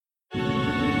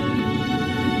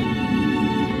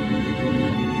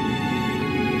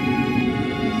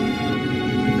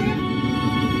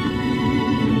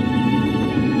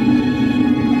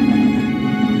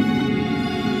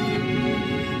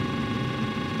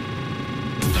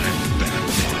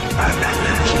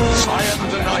I am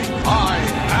the Knight. I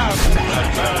am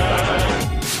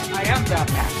Batman. I am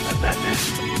Batman. I'm Batman.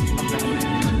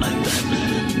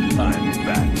 I'm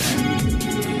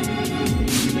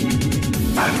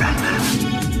Batman.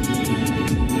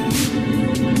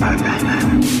 I'm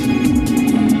Batman.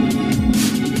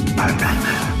 I'm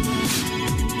Batman.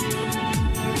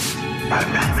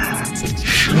 I'm Batman.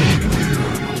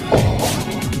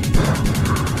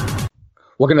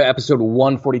 Welcome to episode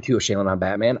 142 of Shaylin on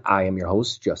Batman. I am your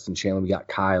host, Justin Shaylin. We got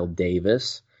Kyle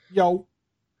Davis. Yo.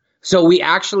 So we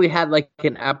actually had like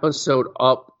an episode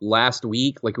up last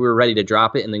week, like we were ready to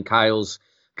drop it, and then Kyle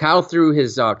threw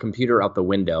his computer out the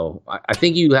window. I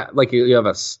think you have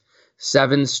a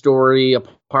 7-story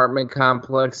apartment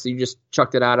complex you just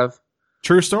chucked it out of.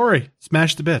 True story.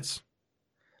 Smashed to bits.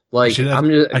 Like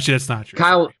actually, it's not true.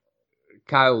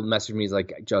 Kyle messaged me. He's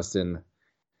like, Justin.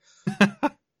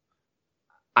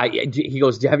 He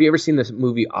goes, have you ever seen this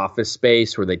movie Office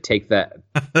Space where they take that,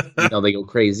 they go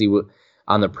crazy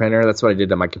on the printer? That's what I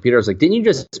did on my computer. I was like, didn't you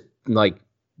just like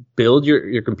build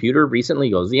your computer recently?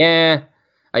 He goes, yeah.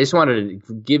 I just wanted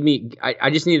to I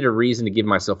just needed a reason to give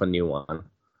myself a new one.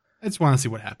 I just want to see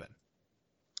what happened.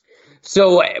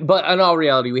 So, but in all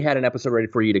reality, we had an episode ready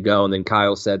for you to go, and then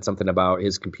Kyle said something about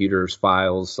his computer's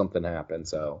files. Something happened,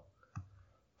 so.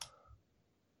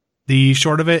 The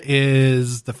short of it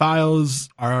is the files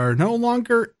are no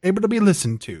longer able to be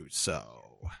listened to, so.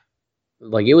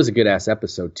 Like, it was a good-ass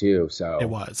episode, too, so. It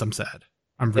was. I'm sad.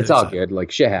 I'm really It's all sad. good. Like,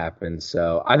 shit happens,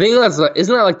 so. I think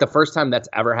isn't that like the first time that's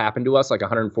ever happened to us, like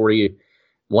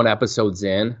 141 episodes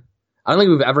in? I don't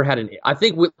think we've ever had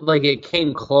it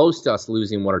came close to us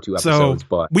losing 1 or 2 episodes,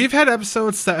 but. We've had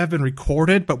episodes that have been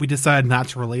recorded, but we decided not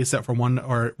to release it for one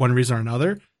reason or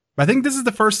another. But I think this is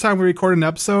the first time we recorded an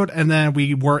episode, and then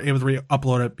we weren't able to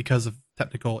re-upload it because of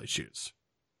technical issues.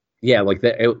 Yeah, like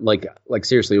that. Like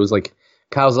seriously, it was like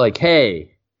Kyle's like,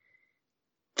 "Hey,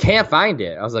 can't find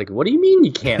it." I was like, "What do you mean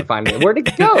you can't find it? Where'd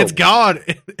it go?" It's gone.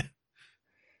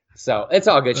 So it's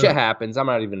all good. Shit happens. I'm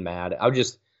not even mad.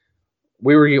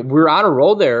 We were on a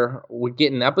roll there with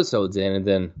getting episodes in, and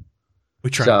then we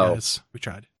tried, guys. We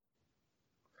tried.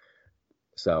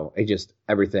 So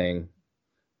everything.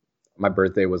 My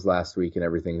birthday was last week and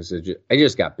everything. So I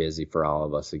just got busy for all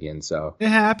of us again. So it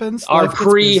happens. Our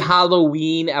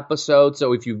pre-Halloween episode.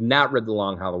 So if you've not read The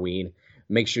Long Halloween,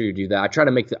 make sure you do that. I'm trying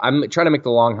to make The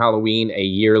Long Halloween a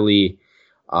yearly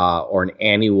or an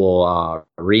annual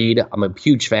read. I'm a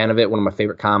huge fan of it. One of my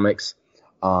favorite comics.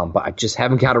 But I just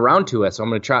haven't got around to it. So I'm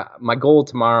going to try. My goal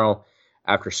tomorrow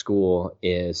after school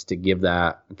is to give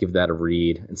that a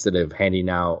read instead of handing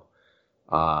out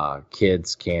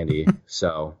kids candy.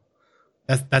 So.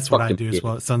 That's what I do as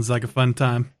well. It sounds like a fun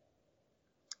time.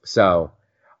 So,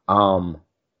 but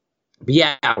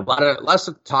yeah, lots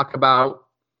to talk about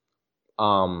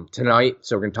tonight.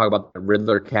 So we're going to talk about the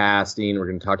Riddler casting. We're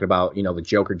going to talk about, the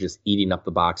Joker just eating up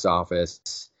the box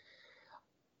office.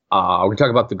 We're going to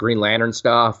talk about the Green Lantern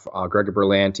stuff, Gregor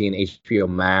Berlanti and HBO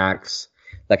Max.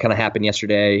 That kind of happened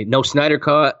yesterday. No Snyder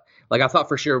Cut. Like, I thought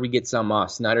for sure we'd get some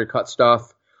Snyder Cut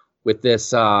stuff with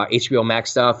this HBO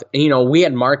Max stuff. And, we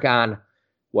had Mark on,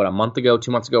 a month ago,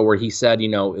 2 months ago, where he said, it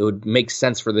would make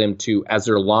sense for them to, as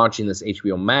they're launching this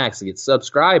HBO Max to get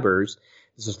subscribers,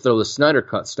 just throw the Snyder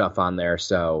Cut stuff on there.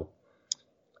 So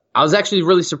I was actually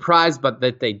really surprised, but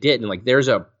that they didn't. Like, there's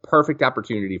a perfect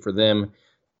opportunity for them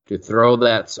to throw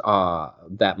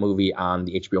that movie on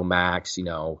the HBO Max.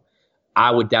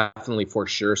 I would definitely for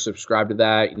sure subscribe to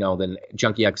that. Then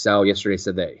Junkie XL yesterday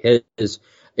said that his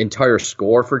entire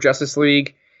score for Justice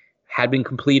League had been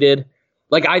completed.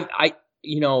 Like I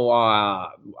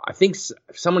think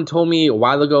someone told me a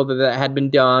while ago that had been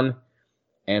done,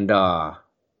 and hopefully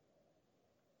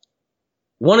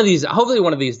one of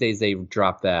these days they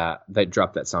drop that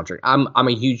soundtrack. I'm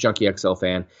a huge Junkie XL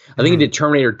fan. I think he did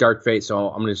Terminator Dark Fate, so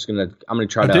I'm gonna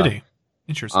try to did he?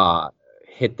 Interesting.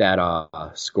 Hit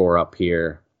that score up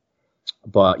here.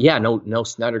 But yeah, no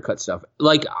Snyder Cut stuff.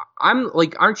 Like, I'm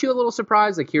like, aren't you a little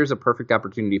surprised? Like, here's a perfect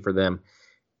opportunity for them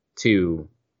to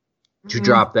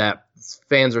drop that.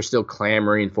 Fans are still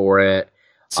clamoring for it.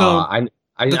 So I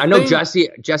know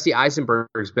Jesse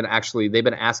Eisenberg's been they've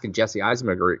been asking Jesse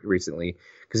Eisenberg recently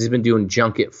because he's been doing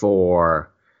junket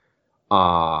for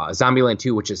Zombieland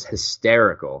 2, which is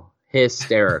hysterical. So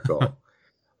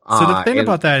the thing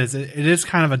about that is it is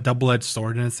kind of a double-edged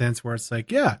sword in a sense where it's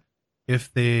like, yeah,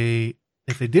 if they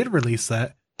did release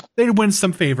that, they'd win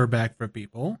some favor back for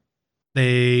people.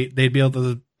 They'd be able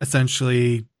to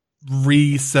essentially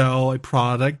resell a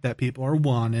product that people are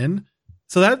wanting.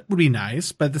 So that would be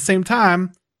nice. But at the same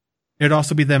time, it'd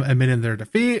also be them admitting their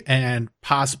defeat and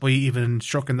possibly even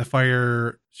stroking the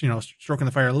fire stroking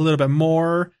the fire a little bit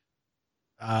more.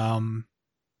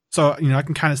 So I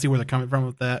can kind of see where they're coming from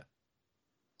with that.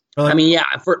 But I mean, yeah,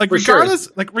 for regardless,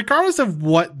 sure. Regardless of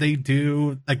what they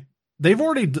do, like they've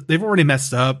already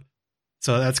messed up.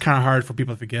 So that's kind of hard for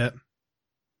people to forget.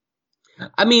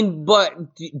 I mean, but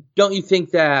don't you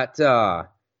think that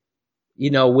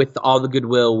with all the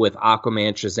goodwill with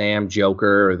Aquaman, Shazam,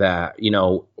 Joker, that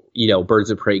Birds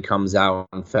of Prey comes out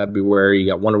in February, you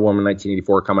got Wonder Woman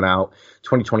 1984 coming out,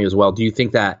 2020 as well. Do you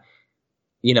think that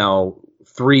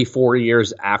 3-4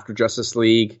 years after Justice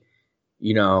League,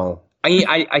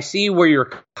 I see where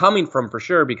you're coming from for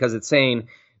sure, because it's saying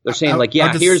here's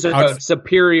a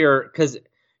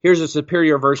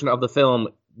superior version of the film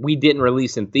we didn't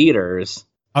release in theaters.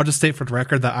 I'll just state for the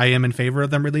record that I am in favor of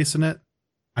them releasing it.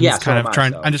 I'm just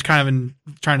trying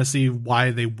to see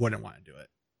why they wouldn't want to do it.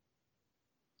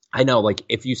 I know, like,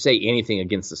 if you say anything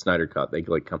against the Snyder Cut, they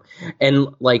come. And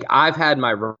like, I've had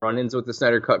my run-ins with the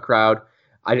Snyder Cut crowd.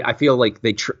 I feel like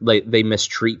they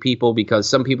mistreat people, because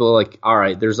some people are like, all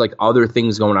right, there's like other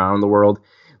things going on in the world.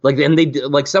 Like, and they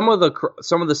like some of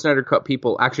the Snyder Cut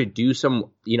people actually do some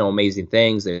amazing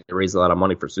things. They raise a lot of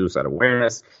money for suicide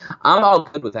awareness. I'm all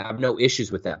good with that. I have no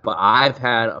issues with that. But I've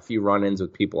had a few run-ins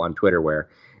with people on Twitter where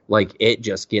like it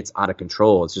just gets out of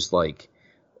control. It's just like,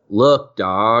 look,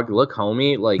 dog, look,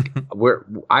 homie, like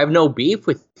I have no beef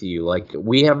with you. Like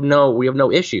we have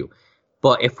no issue.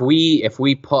 But if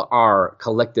we put our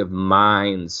collective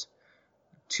minds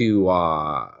to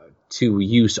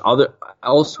use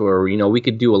elsewhere, we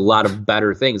could do a lot of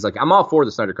better things. Like, I'm all for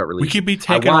the Snyder Cut release. We could be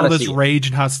taking all this rage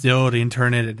and hostility and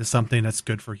turning it into something that's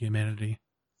good for humanity.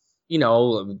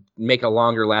 Make a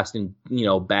longer lasting,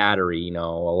 battery, a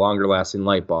longer lasting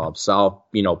light bulb, solve,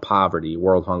 poverty,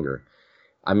 world hunger.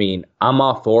 I mean, I'm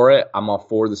all for it. I'm all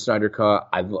for the Snyder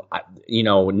Cut.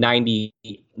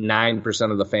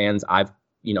 99% of the fans I've,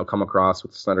 come across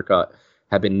with the Snyder Cut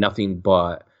have been nothing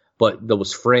but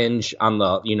those fringe on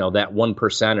the, that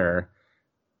 1%er.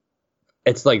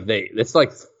 It's like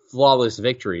flawless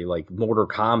victory, like Mortal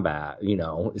Kombat,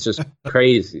 it's just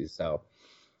crazy. So,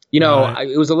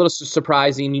 it was a little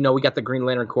surprising. We got the Green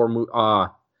Lantern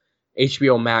Corps,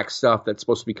 HBO Max stuff that's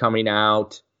supposed to be coming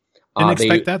out. Didn't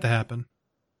expect that to happen.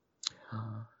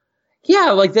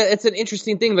 Yeah, like that. It's an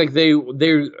interesting thing. Like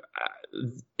they're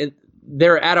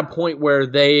at a point where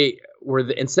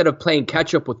instead of playing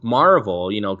catch up with Marvel,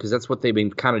 because that's what they've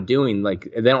been kind of doing. Like,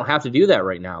 they don't have to do that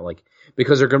right now, like,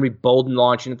 because they're going to be both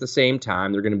launching at the same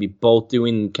time. They're going to be both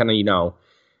doing kind of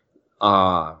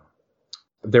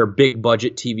their big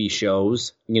budget TV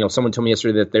shows. Someone told me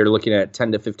yesterday that they're looking at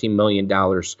 $10 to $15 million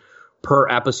per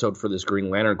episode for this Green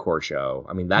Lantern Corps show.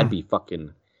 I mean, that'd be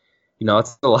fucking.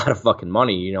 That's a lot of fucking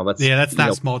money. That's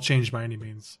not small change by any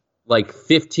means. Like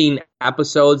 15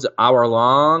 episodes, hour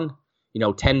long,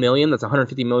 10 million. That's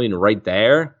 150 million right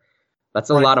there.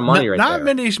 That's a lot of money not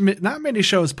there. Not many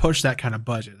shows push that kind of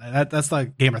budget. That's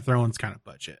like Game of Thrones kind of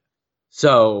budget.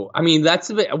 So, I mean, that's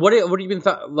a bit. What have you been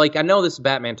thought? Like, I know this is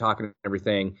Batman talking and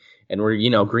everything, and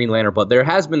we're Green Lantern, but there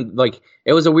has been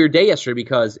it was a weird day yesterday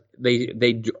because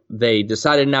they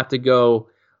decided not to go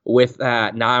with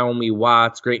that Naomi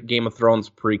Watts great Game of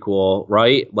Thrones prequel,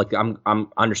 right? Like, I'm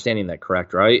understanding that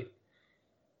correct, right?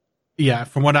 Yeah,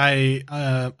 from what I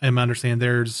am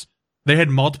understanding, they had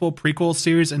multiple prequel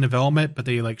series in development, but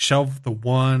they shelved the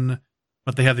one,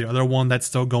 but they have the other one that's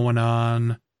still going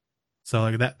on.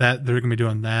 So that they're gonna be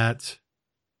doing that.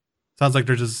 Sounds like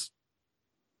they're just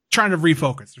trying to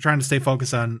refocus. They're trying to stay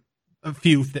focused on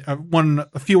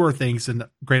fewer things and a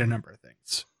greater number of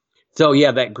things. So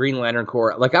yeah, that Green Lantern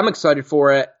Corps, I'm excited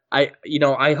for it. I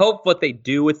hope what they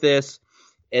do with this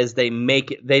is they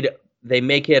make it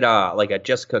like a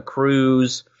Jessica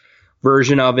Cruz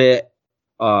version of it.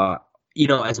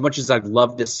 As much as I'd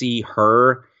love to see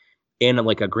her in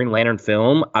a Green Lantern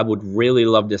film, I would really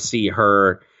love to see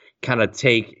her kind of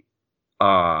take.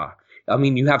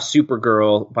 You have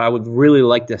Supergirl, but I would really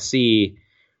like to see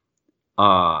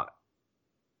her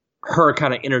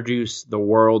kind of introduce the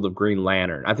world of Green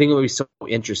Lantern. I think it would be so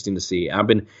interesting to see.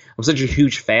 I'm such a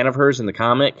huge fan of hers in the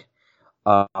comic.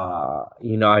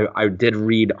 I did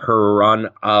read her run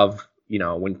of,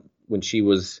 when she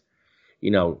was,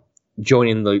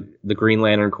 joining the Green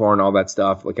Lantern Corps and all that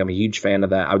stuff. I'm a huge fan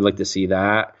of that. I would like to see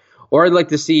that. Or I'd like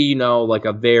to see,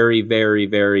 a very, very,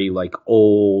 very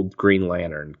old Green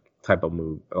Lantern type of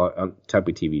type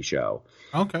of TV show.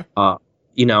 Okay.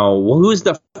 Who's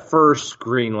the first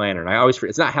Green Lantern? I always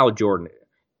forget. It's not Hal Jordan.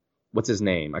 What's his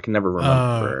name? I can never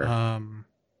remember.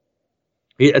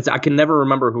 I can never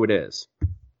remember who it is.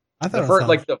 I thought the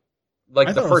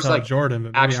first Jordan,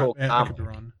 but actual. I could be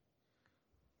wrong.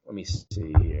 Let me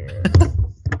see here.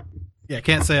 Yeah, I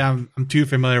can't say I'm too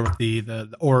familiar with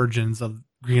the origins of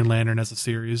Green Lantern as a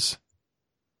series.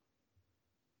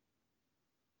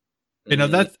 You know,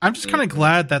 that I'm just kind of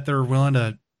glad that they're willing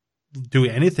to do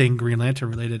anything Green Lantern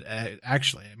related.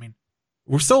 Actually, I mean,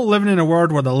 we're still living in a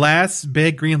world where the last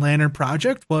big Green Lantern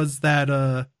project was that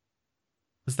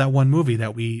one movie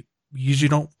that we usually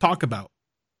don't talk about,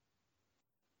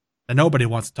 that nobody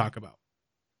wants to talk about.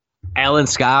 Alan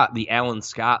Scott.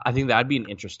 I think that'd be an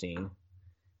interesting.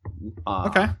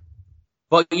 Okay.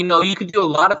 But you could do a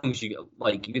lot of things. You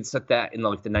could set that in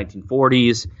like the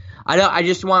 1940s. I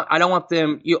don't want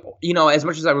them. As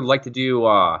much as I would like to do,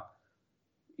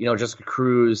 Jessica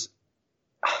Cruz,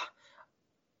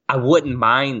 I wouldn't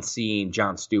mind seeing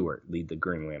Jon Stewart lead the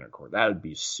Green Lantern Corps. That would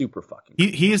be super fucking cool.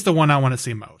 He is the one I want to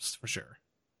see most, for sure.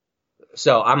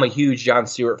 So I'm a huge Jon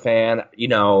Stewart fan.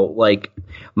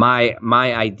 My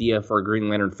idea for a Green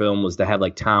Lantern film was to have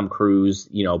like Tom Cruise,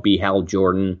 be Hal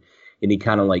Jordan, and he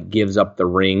kind of like gives up the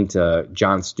ring to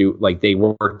Jon Stewart. Like they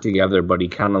work together, but he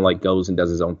kind of like goes and does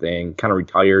his own thing, kind of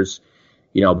retires.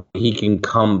 He can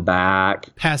come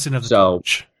back. Passing of the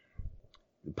torch.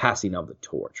 Passing of the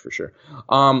torch for sure.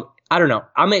 I don't know.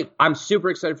 I'm super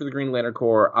excited for the Green Lantern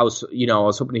Corps. I was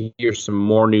hoping to hear some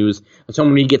more news. I was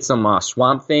hoping to get some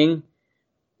Swamp Thing.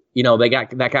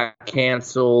 That got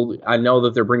canceled. I know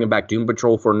that they're bringing back Doom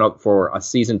Patrol for a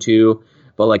season 2,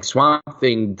 but like Swamp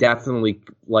Thing definitely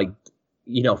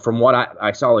from what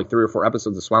I saw like 3 or 4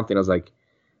 episodes of Swamp Thing, I was like,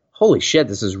 holy shit,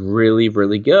 this is really,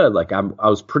 really good. Like I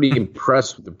was pretty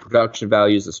impressed with the production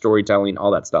values, the storytelling,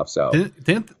 all that stuff. So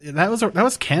that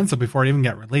was canceled before it even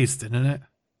got released, didn't it?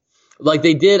 Like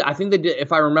they did, I think they did.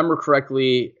 If I remember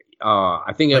correctly,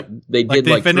 I think they did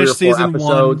like 3 or 4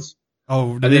 episodes. 1.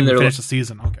 Oh, they didn't finish the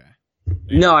season. Okay.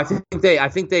 No, I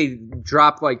think they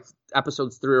dropped like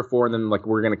episodes 3 or 4, and then like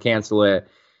we're gonna cancel it.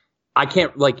 I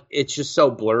can't it's just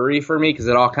so blurry for me because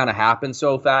it all kind of happened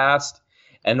so fast.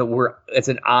 And it's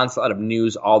an onslaught of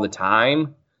news all the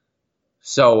time.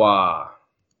 So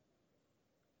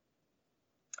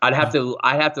I'd have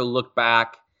to look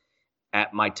back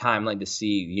at my timeline to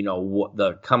see, what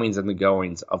the comings and the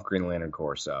goings of Green Lantern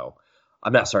Corps. So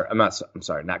I'm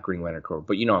sorry, not Green Lantern Corps,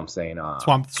 but you know what I'm saying.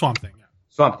 Swamp Thing. Yeah.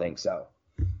 Swamp Thing.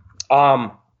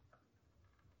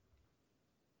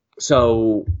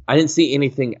 So I didn't see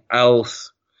anything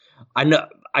else. I know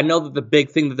that the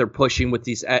big thing that they're pushing with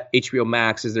these HBO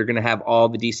Max is they're going to have all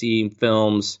the DC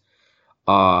films.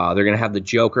 They're going to have the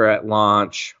Joker at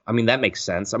launch. I mean, that makes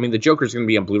sense. I mean, the Joker's going to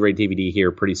be on Blu-ray DVD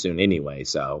here pretty soon anyway.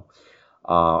 So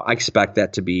I expect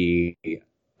that to be. It's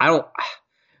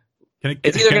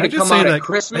either going to come out at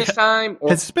Christmas time, or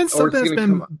has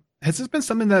this been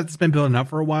something that's been building up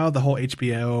for a while? The whole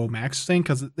HBO Max thing,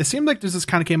 because it seemed like this just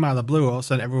kind of came out of the blue. All of a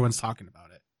sudden, everyone's talking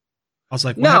about it. I was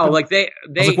like,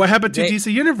 what happened to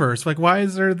DC Universe? Like, why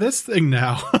is there this thing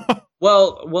now?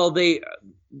 well,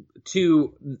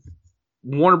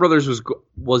 Warner Brothers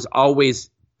was always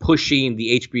pushing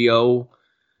the HBO.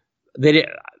 They did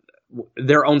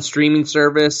their own streaming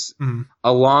service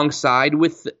alongside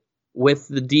with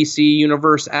the DC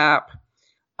Universe app.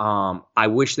 I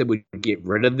wish they would get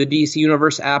rid of the DC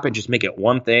Universe app and just make it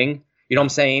one thing. You know what I'm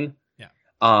saying?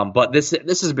 But this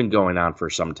has been going on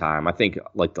for some time. I think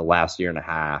like the last year and a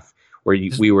half, where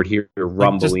we would hear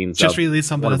rumblings. Just release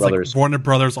something that's like Warner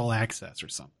Brothers All Access or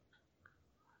something.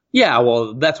 Yeah,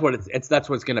 well, that's what it's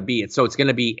going to be. It's going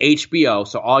to be HBO,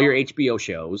 so all your HBO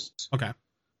shows, okay,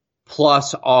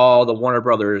 plus all the Warner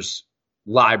Brothers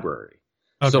library.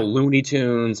 Okay. So Looney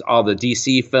Tunes, all the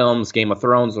DC films, Game of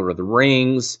Thrones, Lord of the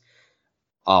Rings,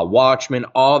 Watchmen,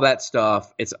 all that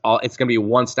stuff. It's going to be a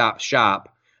one-stop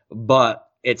shop, but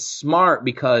it's smart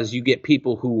because you get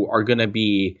people who are going to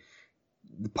be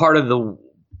part of the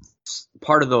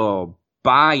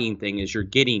buying thing is you're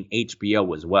getting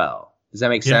HBO as well. Does that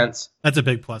make sense? That's a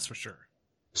big plus for sure.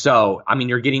 So, I mean,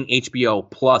 you're getting HBO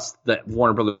plus the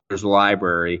Warner Brothers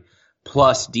library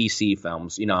plus DC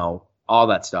films, all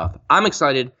that stuff. I'm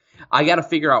excited. I got to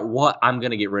figure out what I'm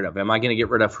going to get rid of. Am I going to get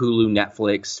rid of Hulu,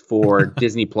 Netflix for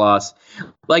Disney Plus?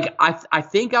 Like, I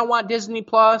think I want Disney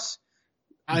Plus,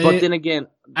 but then again,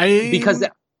 I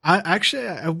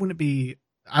wouldn't be.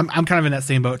 I'm kind of in that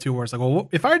same boat too, where it's like, well,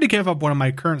 if I had to give up one of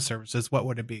my current services, what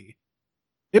would it be?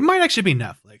 It might actually be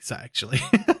Netflix, actually.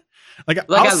 like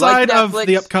outside of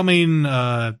the upcoming,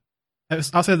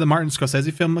 outside of the Martin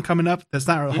Scorsese film coming up, there's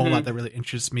not a whole lot that really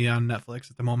interests me on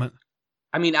Netflix at the moment.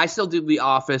 I mean, I still do The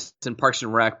Office and Parks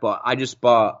and Rec, but I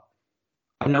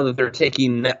know that they're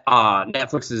taking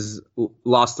Netflix has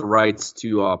lost the rights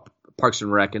to Parks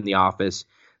and Rec and The Office,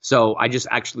 so I just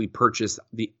actually purchased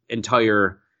the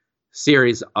entire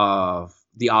series of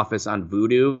The Office on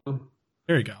Vudu.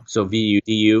 There you go. So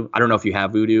VUDU. I don't know if you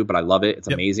have Vudu, but I love it. It's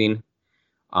Yep. amazing.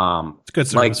 It's good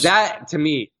service. Like that to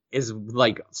me is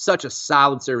like such a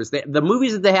solid service. The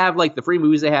movies that they have, like the free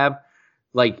movies they have,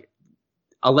 like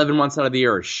 11 months out of the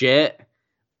year are shit.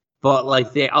 But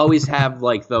like they always have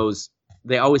like those.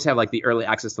 They always have like the early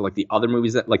access to like the other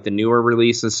movies that like the newer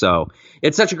releases. So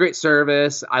it's such a great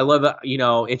service. I love it. You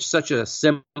know, it's such a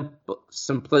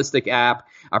simplistic app.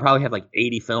 I probably have like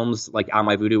 80 films like on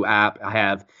my Vudu app. I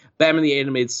have Batman the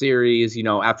Animated Series. You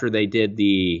know, after they did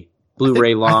the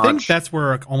Blu-ray launch. I think that's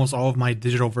where almost all of my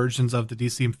digital versions of the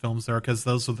DC films are, because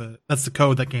that's the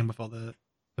code that came with all the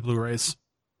Blu-rays.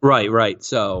 Right.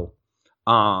 So,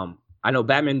 I know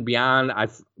Batman Beyond. I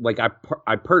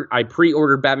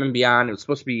pre-ordered Batman Beyond. It was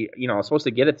supposed to be, I was supposed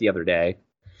to get it the other day,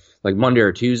 like Monday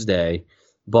or Tuesday,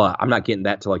 but I'm not getting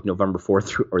that till like November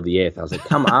 4th or the 8th. I was like,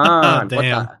 come on.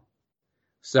 Damn.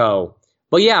 So,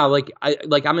 but yeah,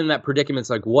 I'm in that predicament.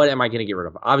 It's like, what am I going to get rid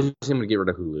of? Obviously, I'm going to get rid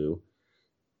of Hulu,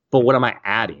 but what am I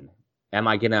adding? Am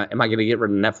I gonna get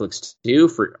rid of Netflix too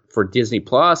for Disney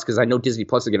Plus? Because I know Disney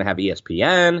Plus is gonna have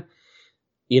ESPN.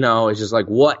 It's just like,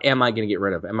 what am I going to get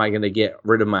rid of? Am I going to get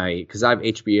rid of because I have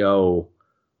HBO.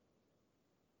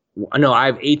 No, I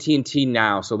have AT&T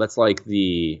now, so that's like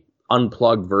the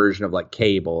unplugged version of like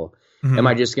cable. Mm-hmm. Am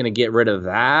I just going to get rid of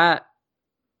that?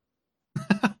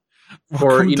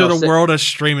 Welcome to the world of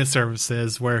streaming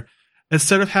services, where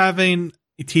instead of having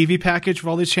a TV package for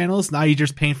all these channels, now you're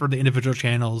just paying for the individual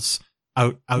channels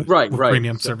out right.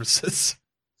 premium services.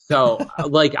 So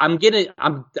like I'm getting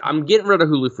rid of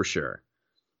Hulu for sure.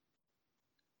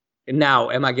 Now,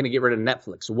 am I going to get rid of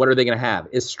Netflix? What are they going to have?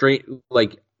 Is straight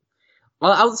like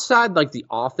outside like The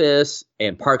Office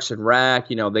and Parks and Rec?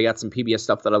 They got some PBS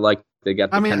stuff that I like. They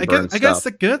got. I guess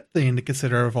the good thing to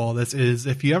consider of all this is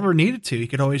if you ever needed to, you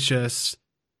could always just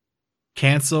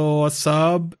cancel a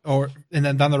sub, and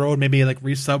then down the road maybe like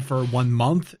resub for 1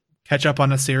 month, catch up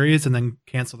on a series, and then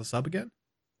cancel the sub again.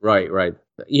 Right.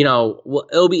 Well,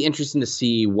 it'll be interesting to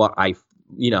see what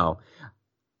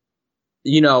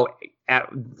At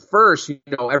first,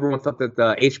 everyone thought that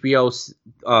the HBO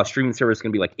streaming service was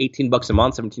going to be like $18 a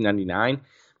month, $17.99.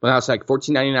 But I was like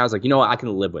 $14.99. I was like, I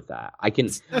can live with that. I can.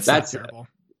 That's not terrible.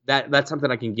 That's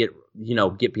something I can get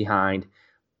behind.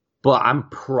 But I'm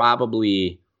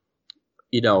probably,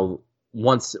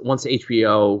 once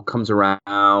HBO comes around,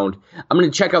 I'm going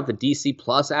to check out the DC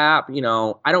Plus app.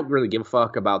 I don't really give a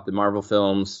fuck about the Marvel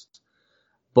films,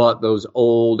 but those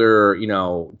older,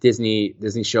 Disney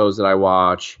shows that I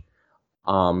watch.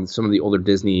 Some of the older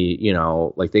Disney,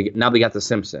 like they got The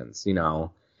Simpsons, Yeah,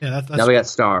 that's now they got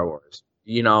Star Wars,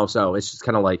 so it's just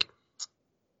kind of like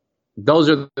those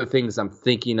are the things I'm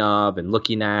thinking of and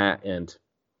looking at, and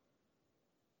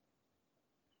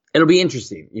it'll be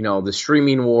interesting. The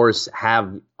streaming wars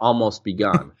have almost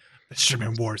begun. The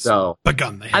streaming wars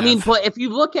begun. But if you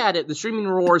look at it, the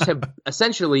streaming wars have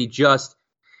essentially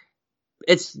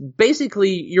it's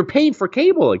basically you're paying for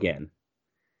cable again,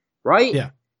 right?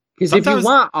 Yeah. Because if you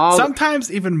want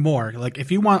sometimes even more, like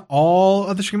if you want all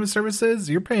of the streaming services,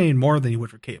 you're paying more than you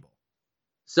would for cable.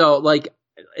 So like,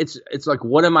 it's like,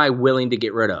 what am I willing to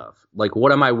get rid of? Like,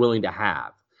 what am I willing to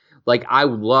have? Like, I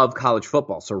love college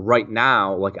football. So right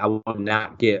now, like I would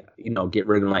not get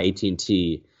rid of my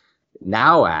AT&T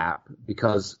Now app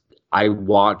because I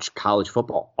watch college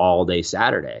football all day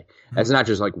Saturday. Mm-hmm. It's not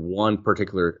just like one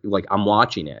particular, like I'm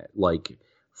watching it like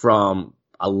from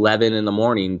 11 in the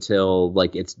morning till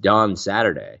like it's done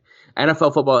Saturday.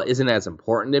 NFL football isn't as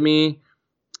important to me.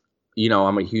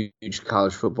 I'm a huge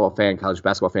college football fan, college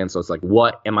basketball fan. So it's like,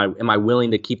 what am I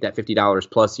willing to keep that $50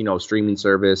 plus, streaming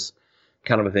service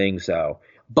kind of a thing. So,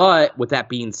 but with that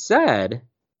being said,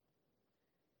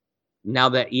 now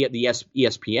that the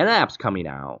ESPN app's coming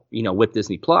out, with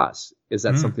Disney Plus, is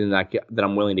that something that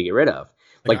I'm willing to get rid of?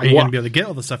 Like are you going to be able to get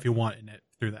all the stuff you want in it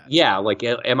through that? Yeah. Like,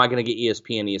 am I going to get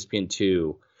ESPN,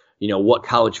 ESPN2? What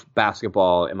college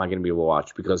basketball am I going to be able to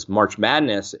watch? Because March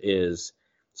Madness is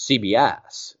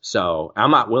CBS. So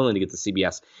I'm not willing to get the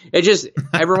CBS. It just,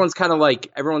 everyone's kind of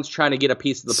like, everyone's trying to get a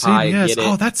piece of the pie. CBS. And get it.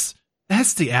 Oh,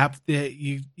 that's the app that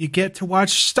you get to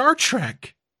watch Star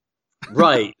Trek.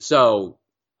 Right. So,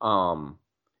 it'll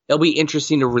be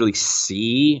interesting to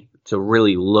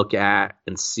really look at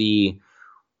and see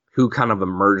who kind of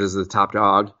emerges as the top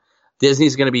dog.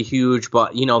 Disney's going to be huge,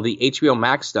 but the HBO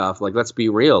Max stuff, like, let's be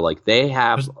real, like they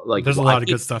have there's a lot of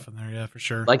good stuff in there, yeah, for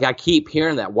sure. Like I keep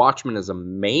hearing that Watchmen is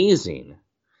amazing.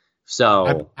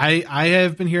 So I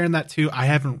have been hearing that too. I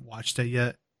haven't watched it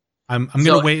yet. I'm going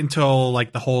to wait until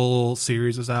like the whole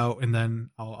series is out and then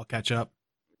I'll catch up.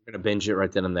 You're gonna binge it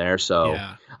right then and there. So,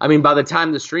 Yeah. I mean, by the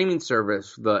time the streaming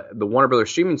service, the Warner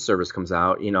Brothers streaming service comes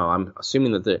out, I'm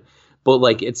assuming that but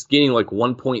like it's getting like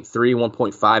 1.3,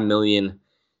 1.5 million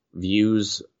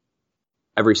views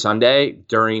every Sunday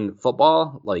during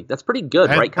football. Like that's pretty good,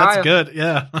 right, Kyle? That's good.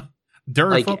 Yeah.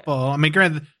 During Like, football. I mean,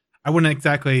 granted, I wouldn't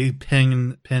exactly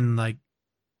pin like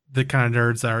the kind of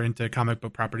nerds that are into comic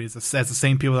book properties as the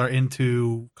same people that are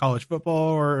into college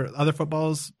football or other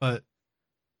footballs, but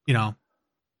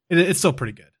it's still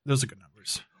pretty good. Those are good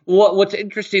numbers. What's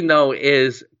interesting though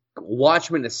is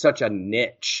Watchmen is such a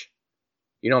niche.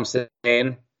 You know what I'm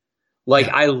saying? Like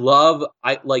Yeah.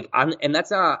 and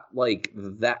that's not like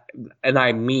that, and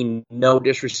I mean no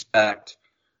disrespect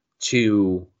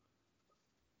to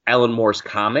Alan Moore's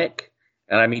comic,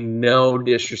 and I mean no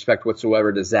disrespect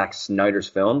whatsoever to Zack Snyder's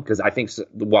film, because I think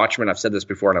the Watchmen, I've said this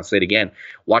before and I'll say it again,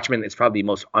 Watchmen is probably the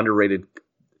most underrated,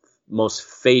 most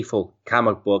faithful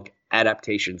comic book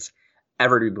adaptations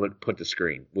ever to be put to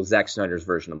screen was Zack Snyder's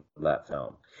version of that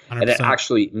film. 100%. And it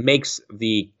actually makes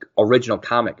the original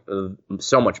comic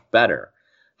so much better.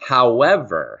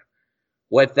 However,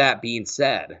 with that being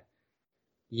said,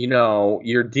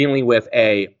 you're dealing with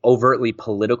a overtly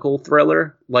political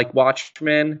thriller like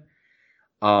Watchmen,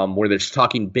 where they're just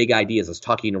talking big ideas. It's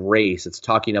talking race. It's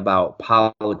talking about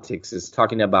politics. It's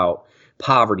talking about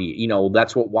poverty.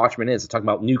 That's what Watchmen is. It's talking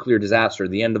about nuclear disaster,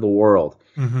 the end of the world.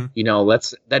 Mm-hmm.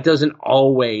 That doesn't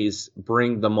always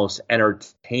bring the most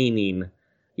entertaining,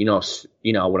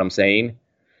 what I'm saying?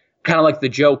 Kind of like the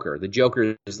Joker. The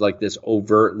Joker is like this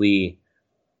overtly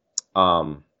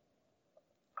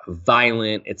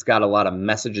violent. It's got a lot of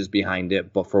messages behind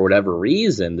it, but for whatever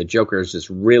reason, the Joker has just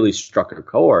really struck a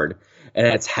chord, and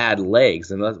it's had legs.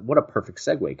 And what a perfect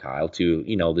segue, Kyle, to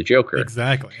the Joker.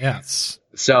 Exactly. Yes.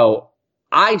 So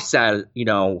I said,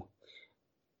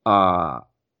 that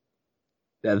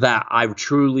I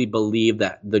truly believe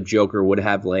that the Joker would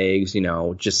have legs.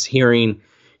 Just hearing,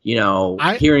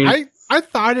 I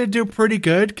thought it'd do pretty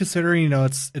good considering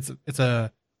it's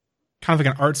a kind of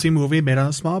like an artsy movie made on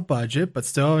a small budget, but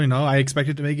still I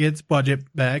expected to make its budget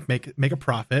back, make a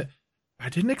profit. I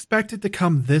didn't expect it to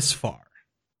come this far.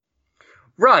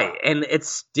 Right, and it's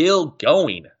still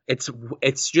going. It's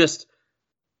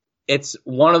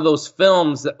one of those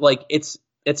films that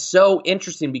it's so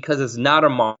interesting because it's not a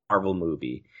Marvel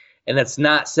movie, and it's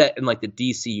not set in like the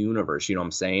DC universe. You know what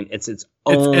I'm saying? It's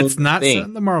own. It's not thing. set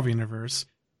in the Marvel universe,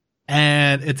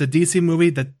 and it's a DC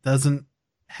movie that doesn't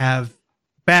have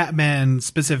Batman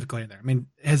specifically in there. I mean,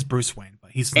 it has Bruce Wayne, but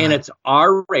he's not. And it's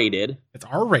R-rated. It's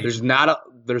R-rated.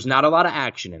 There's not a lot of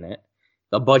action in it.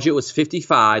 The budget was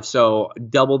 55, so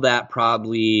double that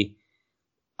probably.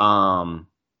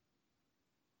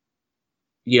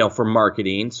 For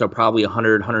marketing, so probably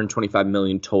 125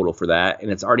 million total for that, and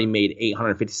it's already made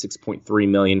 856.3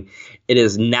 million. It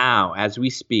is now, as we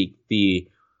speak, the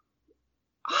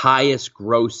highest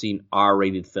grossing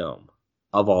R-rated film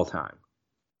of all time.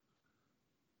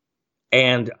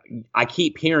 And I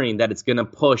keep hearing that it's going to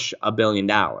push $1 billion.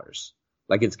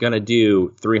 Like it's going to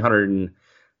do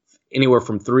anywhere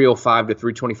from 305 to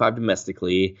 325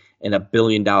 domestically, and $1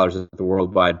 billion at the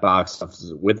worldwide box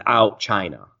office without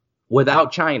China. Like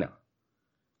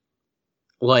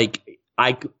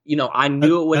I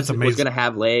knew it was going to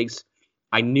have legs.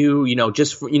 I knew,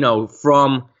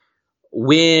 from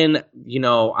when,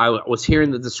 I was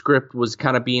hearing that the script was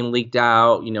kind of being leaked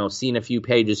out, seeing a few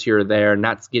pages here or there,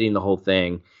 not getting the whole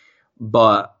thing,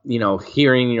 but,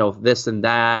 hearing, this and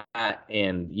that,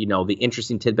 and, the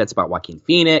interesting tidbits about Joaquin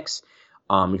Phoenix,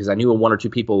 because I knew one or two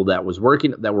people that were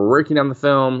working on the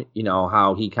film,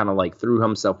 how he kind of like threw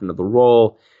himself into the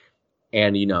role.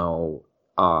 And, hearing,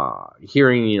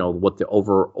 what the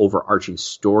overarching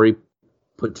story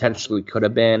potentially could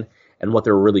have been and what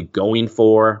they were really going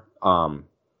for, so,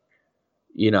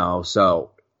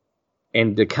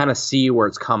 and to kind of see where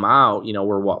it's come out,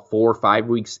 we're 4 or 5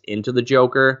 weeks into the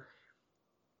Joker,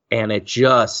 and it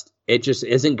just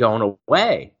isn't going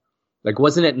away. Like,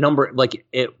 wasn't it number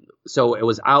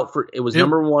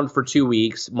one for 2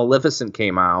 weeks. Maleficent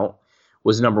came out.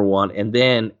 Was number one, and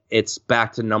then it's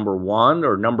back to number one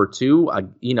or number two.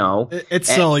 It's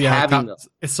still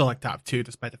it's still like top two,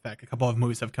 despite the fact a couple of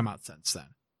movies have come out since then.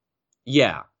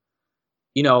 Yeah,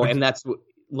 and that's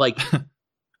like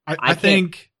I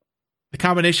think the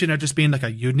combination of just being like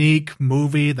a unique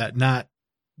movie that not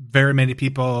very many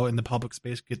people in the public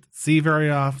space get to see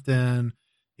very often,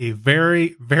 a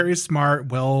very, very smart,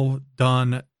 well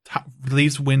done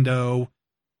release window.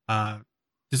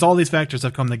 Just all these factors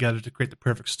have come together to create the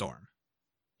perfect storm.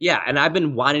 Yeah, and I've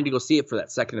been wanting to go see it for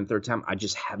that second and third time. I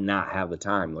just have not had the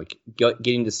time. Like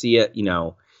getting to see it,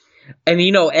 And,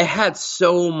 you know, it had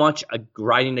so much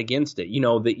grinding against it. You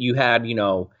know, that you had, you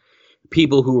know,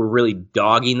 people who were really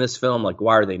dogging this film. Like,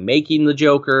 why are they making the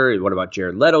Joker? What about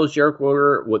Jared Leto's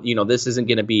Joker? What, you know, this isn't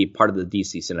going to be part of the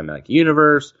DC cinematic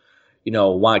universe. You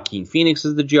know, Joaquin Phoenix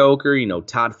is the Joker. You know,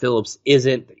 Todd Phillips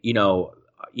isn't, you know,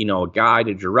 a guy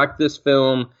to direct this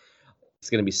film. It's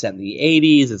going to be set in the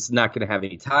 80s. It's not going to have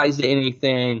any ties to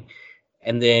anything.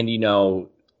 And then, you know,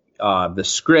 the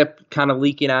script kind of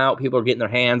leaking out. People are getting their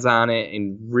hands on it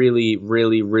and really,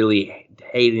 really, really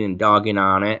hating and dogging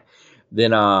on it.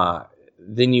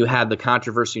 Then you had the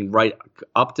controversy right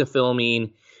up to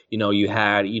filming. You know, you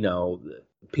had, you know,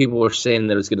 people were saying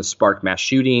that it was going to spark mass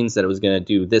shootings, that it was going to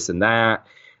do this and that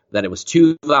it was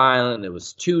too violent, it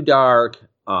was too dark.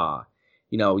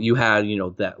 You know, you had, you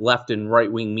know, that left and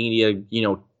right wing media, you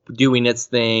know, doing its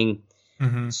thing.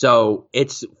 Mm-hmm. So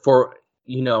it's for,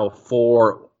 you know,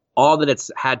 for all that it's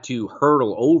had to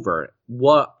hurdle over,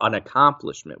 what an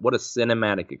accomplishment, what a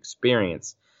cinematic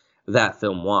experience that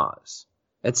film was.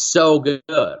 It's so good.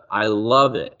 I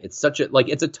love it. It's such a, like,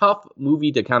 it's a tough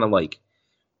movie to kind of like,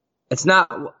 it's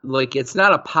not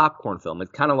a popcorn film.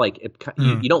 It's kind of like,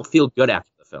 you don't feel good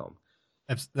after the film.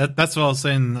 That's what I was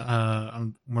saying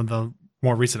on one of the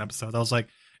more recent episodes. I was like,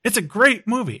 it's a great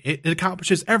movie. It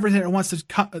accomplishes everything it wants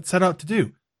to set out to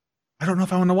do. I don't know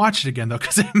if I want to watch it again though,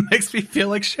 because it makes me feel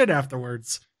like shit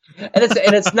afterwards. And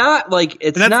it's not like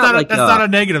it's that's not a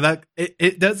negative. That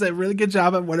it does a really good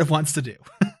job at what it wants to do.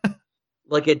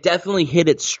 Like, it definitely hit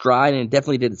its stride and it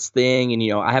definitely did its thing. And,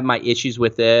 you know, I have my issues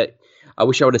with it. I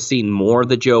wish I would have seen more of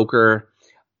the Joker.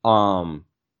 So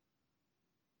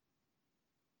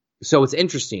it's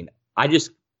interesting. I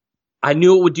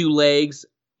knew it would do legs.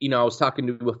 You know, I was talking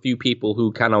to a few people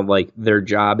who kind of like their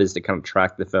job is to kind of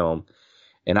track the film.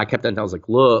 And I was like,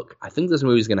 look, I think this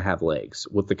movie is going to have legs.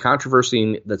 With the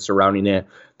controversy that's surrounding it,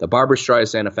 the Barbra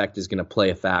Streisand effect is going to play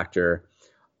a factor.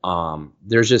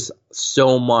 There's just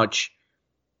so much.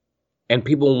 And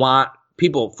people,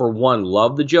 for one,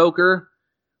 love the Joker.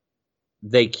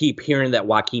 They keep hearing that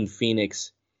Joaquin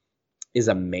Phoenix is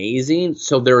amazing.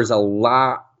 So there's a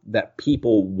lot that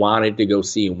people wanted to go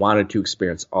see and wanted to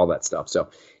experience all that stuff. So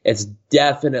it's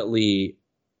definitely,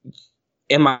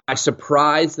 am I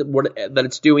surprised that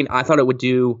it's doing? I thought it would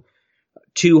do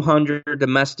 200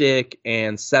 domestic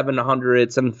and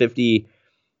 750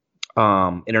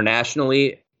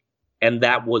 internationally. And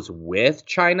that was with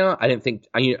China. I didn't think,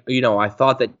 you know, I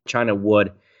thought that China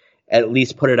would at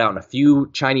least put it out in a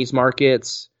few Chinese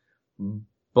markets,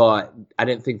 but I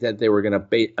didn't think that they were going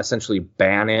to essentially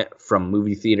ban it from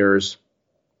movie theaters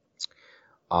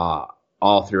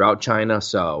all throughout China.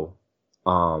 So,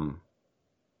 yeah,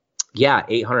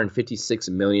 $856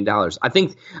 million. I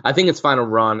think its final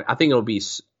run, I think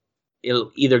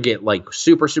it'll either get like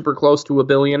super, super close to $1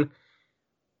 billion,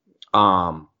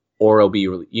 or it'll be,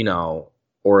 you know,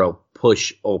 or it'll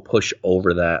push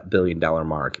over that $1 billion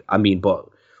mark. I mean, but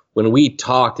when we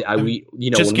talked,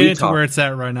 just getting to where it's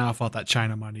at right now, I thought that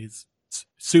China money is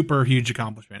super huge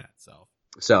accomplishment in itself.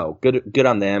 So good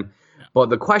on them. Yeah. But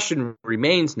the question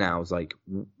remains now is like,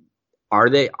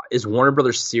 is Warner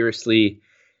Brothers seriously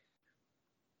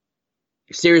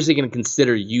going to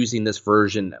consider using this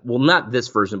version? Well, not this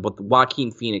version, but the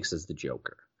Joaquin Phoenix as the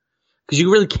Joker. Because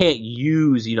you really can't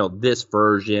use, you know, this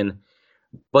version,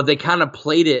 but they kind of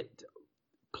played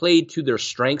to their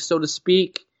strengths, so to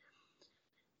speak,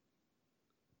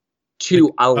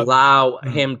 to allow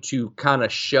him to kind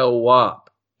of show up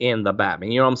in the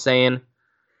Batman. You know what I'm saying?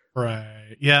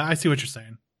 Right. Yeah, I see what you're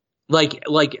saying. Like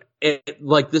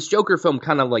this Joker film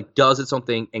kind of like does its own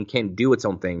thing and can do its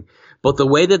own thing, but the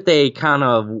way that they kind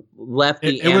of left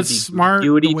the it was smart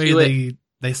the way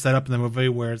they set up in the movie,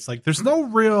 where it's like there's no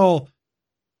real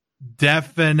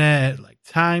definite like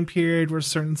time period where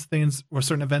certain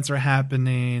events are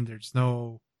happening. There's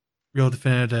no real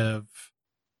definitive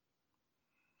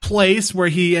place where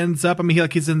he ends up. I mean,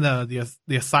 he's in the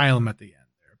asylum at the end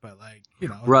there, but like, you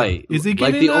know, right? Is he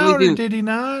getting out or did he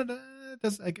not?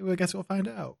 I guess we'll find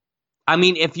out. I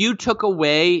mean, if you took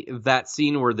away that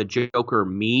scene where the Joker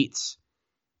meets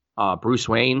Bruce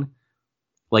Wayne,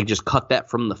 like just cut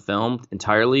that from the film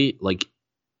entirely, like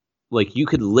you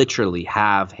could literally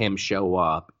have him show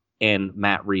up in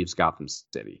Matt Reeves' Gotham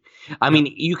City. I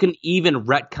mean, you can even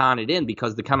retcon it in,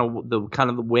 because the kind of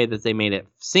the way that they made it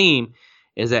seem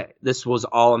is that this was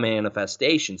all a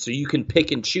manifestation. So you can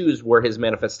pick and choose where his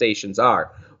manifestations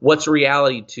are. What's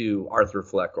reality to Arthur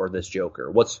Fleck or this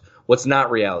Joker? What's not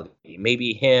reality?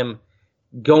 Maybe him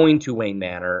going to Wayne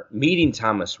Manor, meeting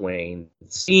Thomas Wayne,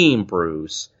 seeing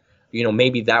Bruce. You know,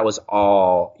 maybe that was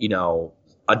all, you know,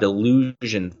 a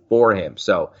delusion for him.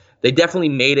 So they definitely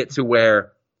made it to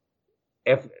where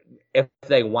if if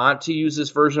they want to use this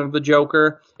version of the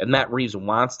Joker, and Matt Reeves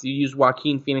wants to use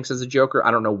Joaquin Phoenix as a Joker,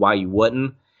 I don't know why you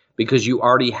wouldn't, because you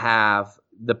already have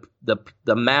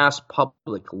the mass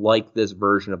public like this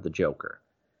version of the Joker.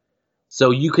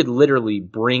 So you could literally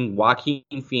bring Joaquin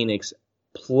Phoenix,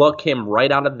 pluck him right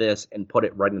out of this, and put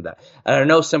it right into that. And I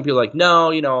know some people are like,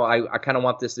 no, I kind of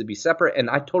want this to be separate, and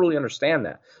I totally understand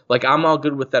that. Like, I'm all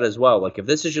good with that as well. Like, if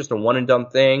this is just a one-and-done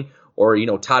thing, or,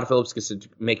 Todd Phillips gets to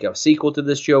make a sequel to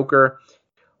this Joker,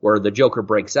 where the Joker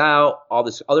breaks out, all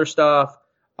this other stuff,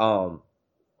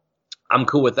 I'm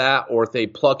cool with that. Or if they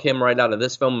pluck him right out of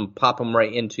this film and pop him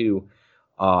right into,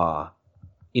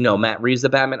 Matt Reeves, the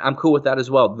Batman, I'm cool with that as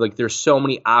well. Like, there's so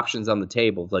many options on the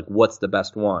table. Like, what's the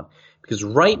best one? Because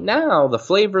right now, the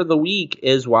flavor of the week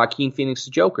is Joaquin Phoenix's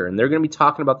Joker, and they're going to be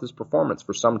talking about this performance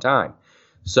for some time.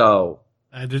 So,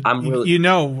 I'm really...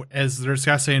 as they're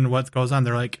discussing what goes on,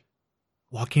 they're like,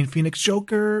 Joaquin Phoenix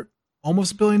Joker,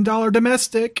 almost $1 billion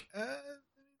domestic.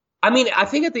 I mean, I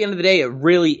think at the end of the day, it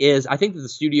really is. I think that the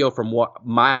studio, from what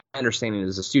my understanding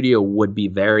is, the studio would be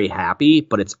very happy,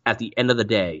 but it's at the end of the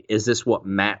day, is this what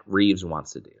Matt Reeves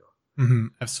wants to do? Mm-hmm,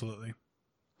 absolutely.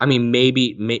 I mean,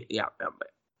 maybe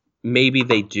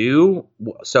they do.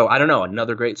 So I don't know.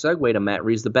 Another great segue to Matt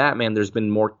Reeves, the Batman. There's been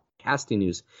more casting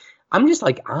news. I'm just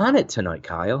like on it tonight,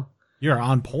 Kyle. You're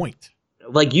on point.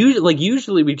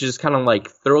 Usually we just kind of like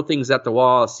throw things at the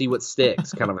wall, see what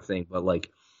sticks, kind of a thing. But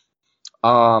like.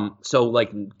 So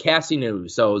like casting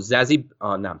news. So not Zazie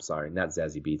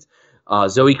Beetz.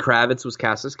 Zoe Kravitz was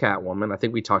cast as Catwoman. I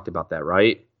think we talked about that,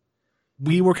 right?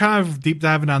 We were kind of deep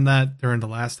diving on that during the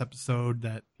last episode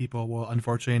that people will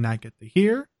unfortunately not get to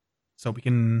hear. So we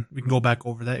can go back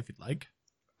over that if you'd like.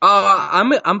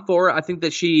 I'm for it. I think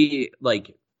that she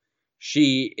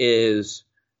is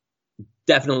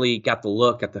definitely got the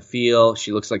look, got the feel.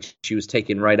 She looks like she was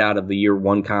taken right out of the Year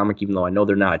One comic, even though I know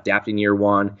they're not adapting Year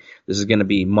One. This is going to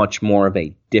be much more of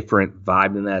a different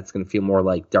vibe than that. It's going to feel more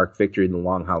like Dark Victory than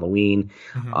Long Halloween,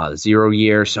 0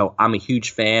 Year. So I'm a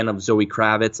huge fan of Zoe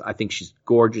Kravitz. I think she's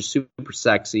gorgeous, super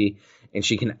sexy, and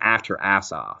she can act her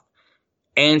ass off.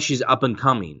 And she's up and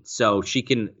coming, so she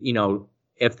can,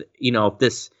 if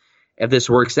this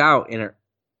works out in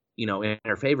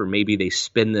her favor, maybe they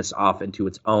spin this off into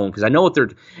its own. Because I know what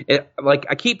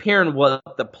I keep hearing what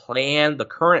the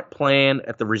current plan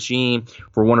at the regime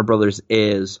for Warner Brothers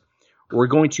is. We're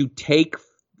going to take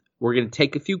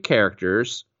a few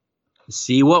characters,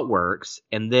 see what works,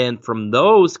 and then from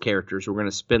those characters, we're going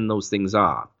to spin those things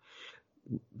off.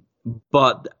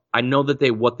 But I know that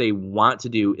what they want to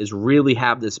do is really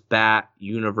have this Bat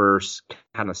universe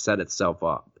kind of set itself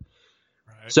up.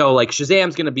 So, like,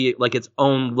 Shazam's going to be, like, its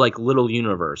own, like, little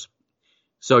universe.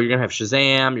 So you're going to have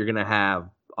Shazam, you're going to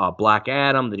have Black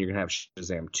Adam, then you're going to have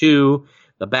Shazam 2.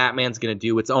 The Batman's going to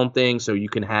do its own thing, so you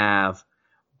can have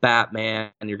Batman,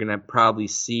 and you're going to probably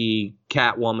see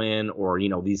Catwoman or,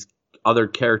 these other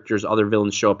characters, other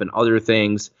villains show up in other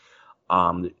things.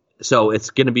 So it's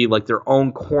going to be, like, their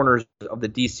own corners of the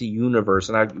DC universe.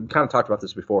 And I've kind of talked about